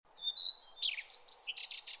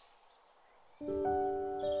Hi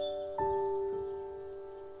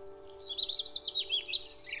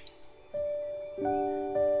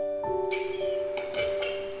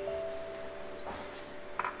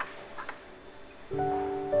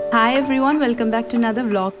everyone, welcome back to another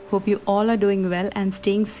vlog. Hope you all are doing well and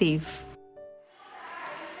staying safe.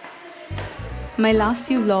 My last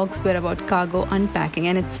few vlogs were about cargo unpacking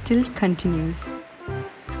and it still continues.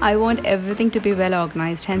 I want everything to be well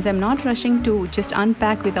organized, hence I'm not rushing to just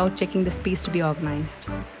unpack without checking the space to be organized.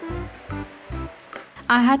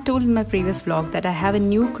 I had told in my previous vlog that I have a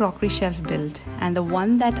new crockery shelf built and the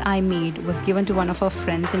one that I made was given to one of our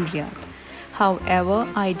friends in Riyadh.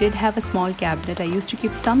 However, I did have a small cabinet I used to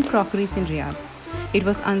keep some crockeries in Riyadh. It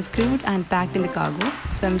was unscrewed and packed in the cargo,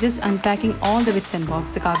 so I'm just unpacking all the bits and bobs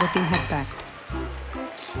the cargo team had packed.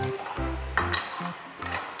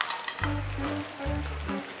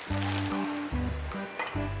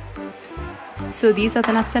 So these are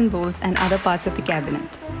the nuts and bolts and other parts of the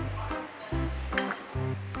cabinet.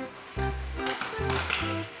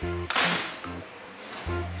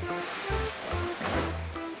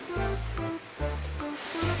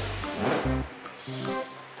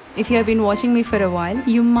 If you have been watching me for a while,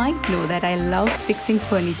 you might know that I love fixing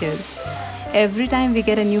furnitures. Every time we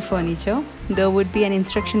get a new furniture, there would be an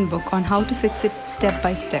instruction book on how to fix it step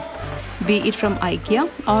by step, be it from IKEA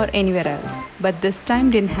or anywhere else. But this time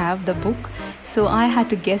didn't have the book, so I had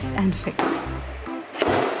to guess and fix.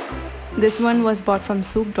 This one was bought from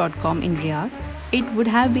souk.com in Riyadh. It would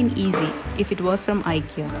have been easy if it was from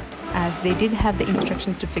IKEA, as they did have the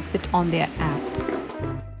instructions to fix it on their app.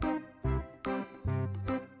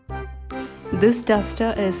 This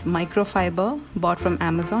duster is microfiber, bought from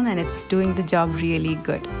Amazon, and it's doing the job really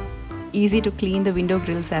good. Easy to clean the window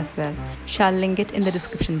grills as well. Shall link it in the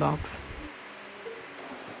description box.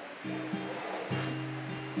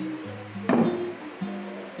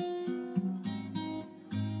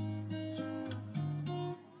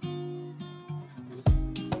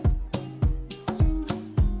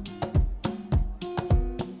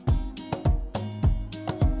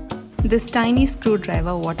 This tiny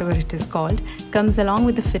screwdriver, whatever it is called, comes along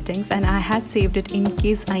with the fittings and I had saved it in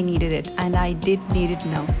case I needed it, and I did need it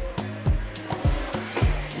now.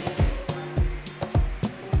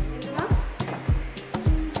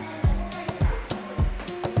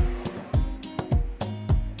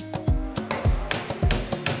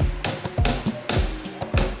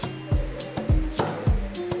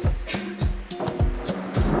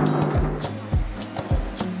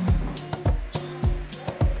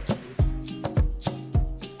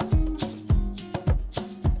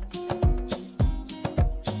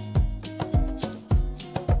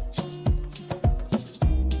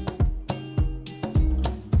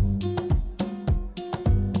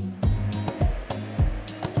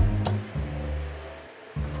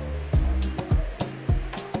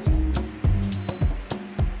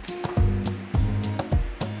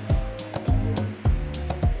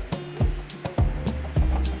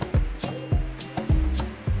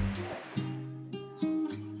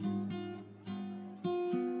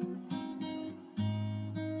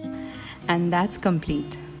 And that's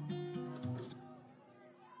complete.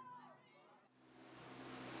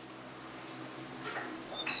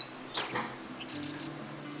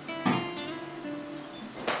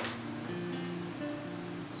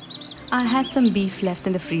 I had some beef left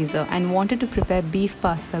in the freezer and wanted to prepare beef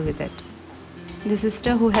pasta with it. The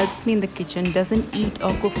sister who helps me in the kitchen doesn't eat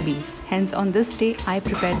or cook beef, hence on this day I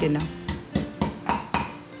prepared dinner.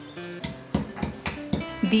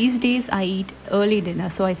 These days I eat early dinner,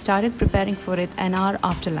 so I started preparing for it an hour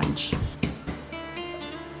after lunch.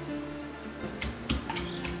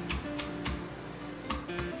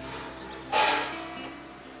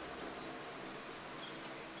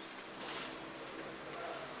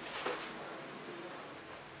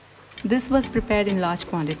 This was prepared in large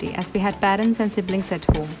quantity as we had parents and siblings at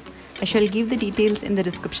home. I shall give the details in the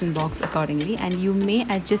description box accordingly, and you may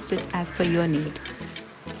adjust it as per your need.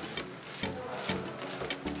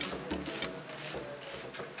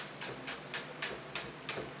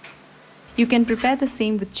 You can prepare the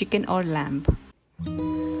same with chicken or lamb.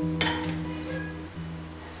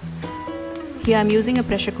 Here I'm using a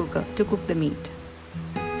pressure cooker to cook the meat.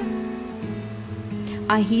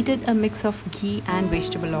 I heated a mix of ghee and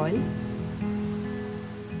vegetable oil.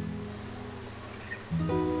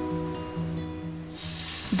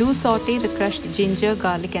 Do saute the crushed ginger,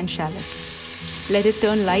 garlic and shallots. Let it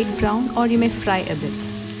turn light brown, or you may fry a bit.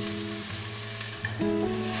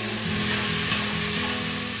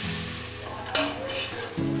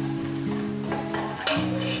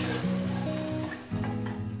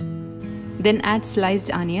 Then add sliced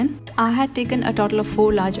onion. I had taken a total of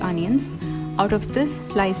 4 large onions. Out of this,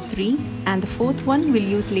 slice 3 and the fourth one we'll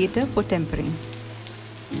use later for tempering.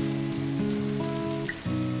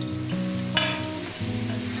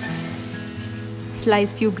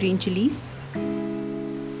 Slice few green chilies.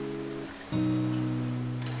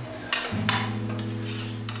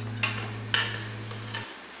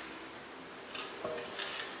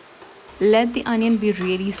 Let the onion be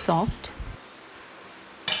really soft.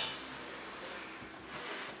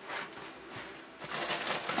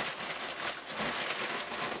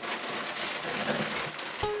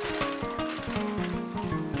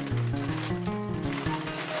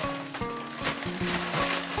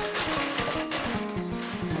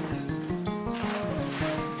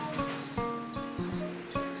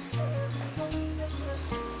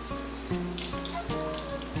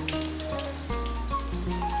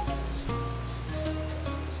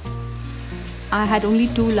 I had only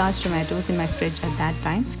 2 large tomatoes in my fridge at that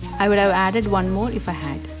time. I would have added one more if I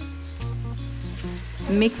had.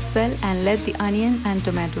 Mix well and let the onion and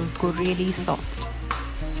tomatoes go really soft.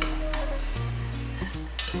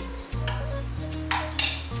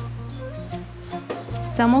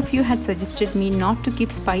 Some of you had suggested me not to keep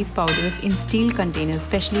spice powders in steel containers,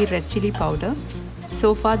 especially red chili powder.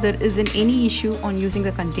 So far there isn't any issue on using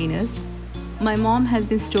the containers. My mom has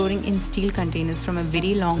been storing in steel containers from a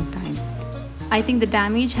very long time. I think the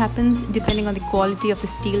damage happens depending on the quality of the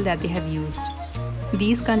steel that they have used.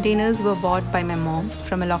 These containers were bought by my mom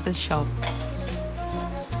from a local shop.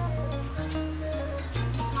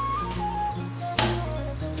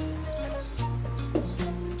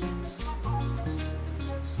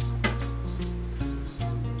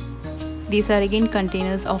 These are again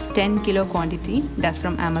containers of 10 kilo quantity, that's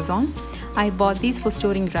from Amazon. I bought these for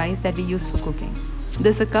storing rice that we use for cooking.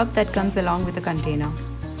 There's a cup that comes along with the container.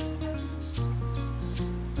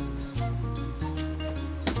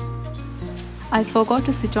 I forgot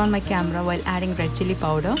to switch on my camera while adding red chili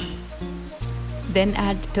powder. Then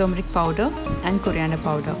add turmeric powder and coriander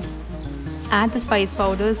powder. Add the spice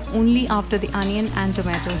powders only after the onion and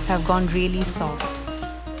tomatoes have gone really soft.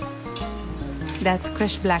 That's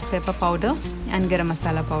crushed black pepper powder and garam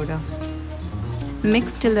masala powder.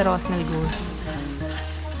 Mix till the raw smell goes.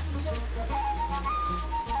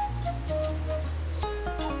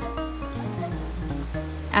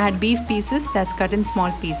 Add beef pieces that's cut in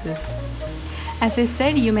small pieces. As I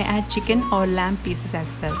said, you may add chicken or lamb pieces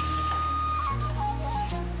as well.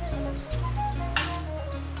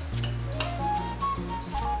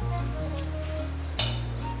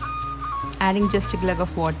 Adding just a glug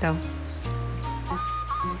of water.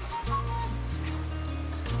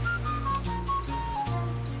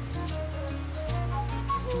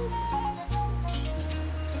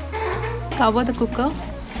 Cover the cooker,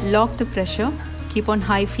 lock the pressure, keep on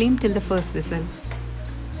high flame till the first whistle.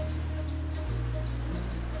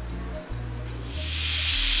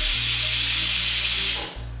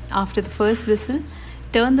 After the first whistle,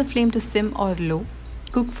 turn the flame to sim or low.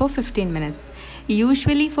 Cook for 15 minutes.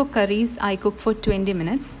 Usually for curries, I cook for 20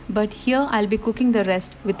 minutes, but here I'll be cooking the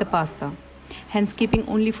rest with the pasta, hence keeping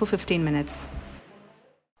only for 15 minutes.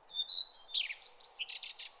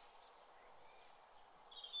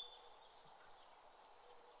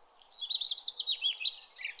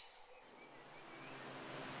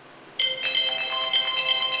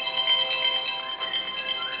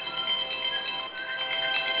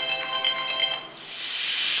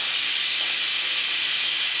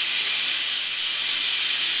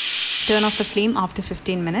 Turn off the flame after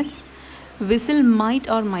 15 minutes. Whistle might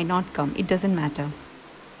or might not come, it doesn't matter.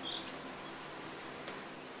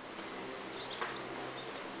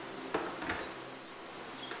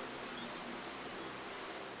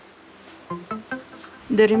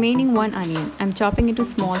 The remaining one onion, I'm chopping into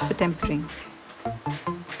small for tempering.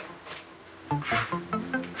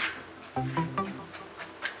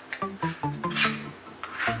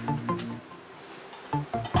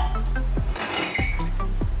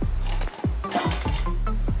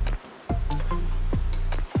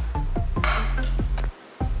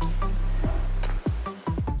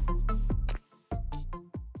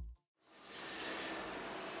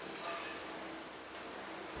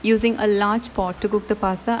 Using a large pot to cook the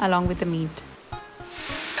pasta along with the meat.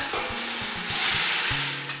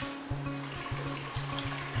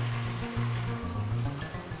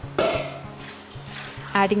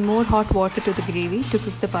 Adding more hot water to the gravy to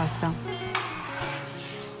cook the pasta.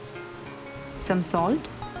 Some salt.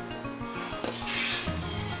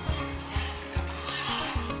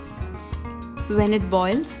 When it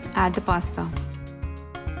boils, add the pasta.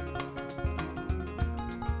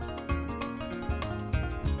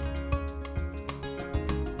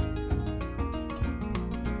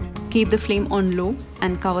 Keep the flame on low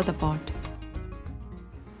and cover the pot.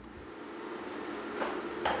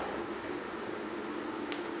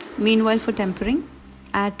 Meanwhile, for tempering,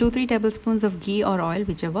 add 2-3 tablespoons of ghee or oil,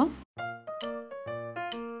 whichever.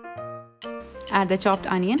 Add the chopped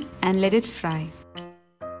onion and let it fry.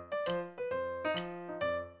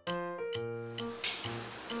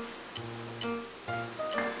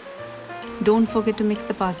 Don't forget to mix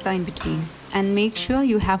the pasta in between, and make sure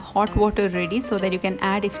you have hot water ready so that you can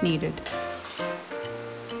add if needed.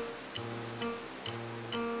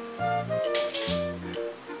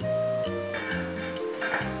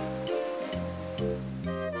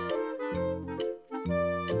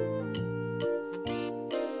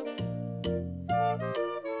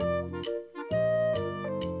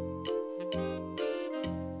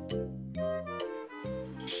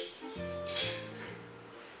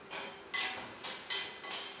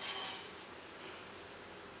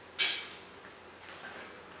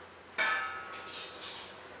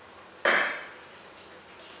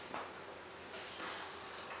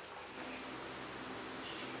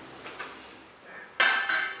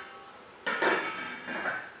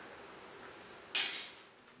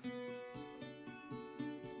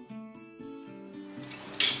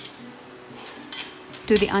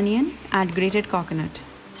 To the onion, add grated coconut.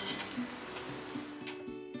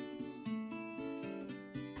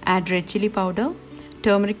 Add red chili powder,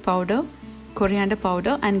 turmeric powder, coriander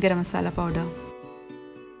powder and garam masala powder.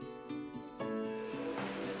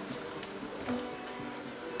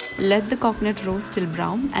 Let the coconut roast till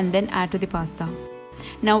brown and then add to the pasta.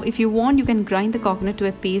 Now if you want, you can grind the coconut to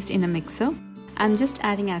a paste in a mixer. I'm just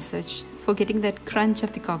adding as such for getting that crunch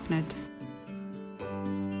of the coconut.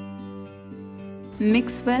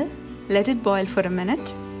 Mix well, let it boil for a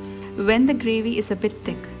minute. When the gravy is a bit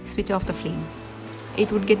thick, switch off the flame.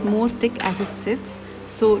 It would get more thick as it sits,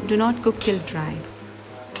 so do not cook till dry.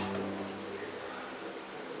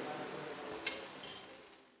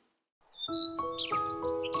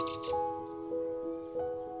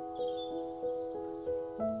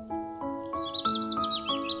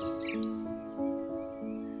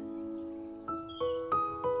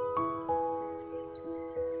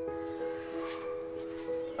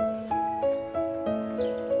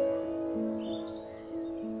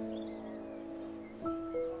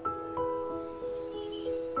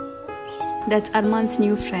 That's Arman's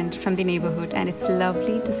new friend from the neighborhood, and it's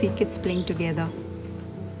lovely to see kids playing together.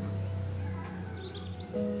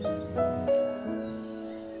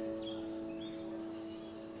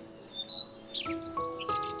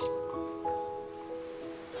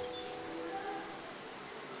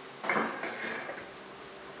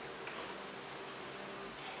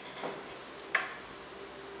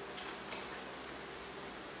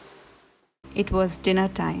 It was dinner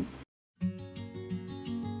time.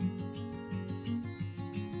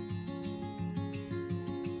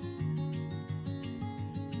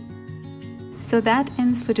 So that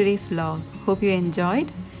ends for today's vlog. Hope you enjoyed.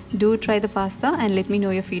 Do try the pasta and let me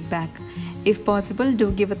know your feedback. If possible, do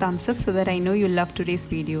give a thumbs up so that I know you loved today's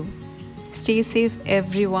video. Stay safe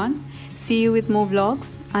everyone. See you with more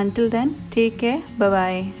vlogs. Until then, take care. Bye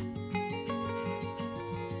bye.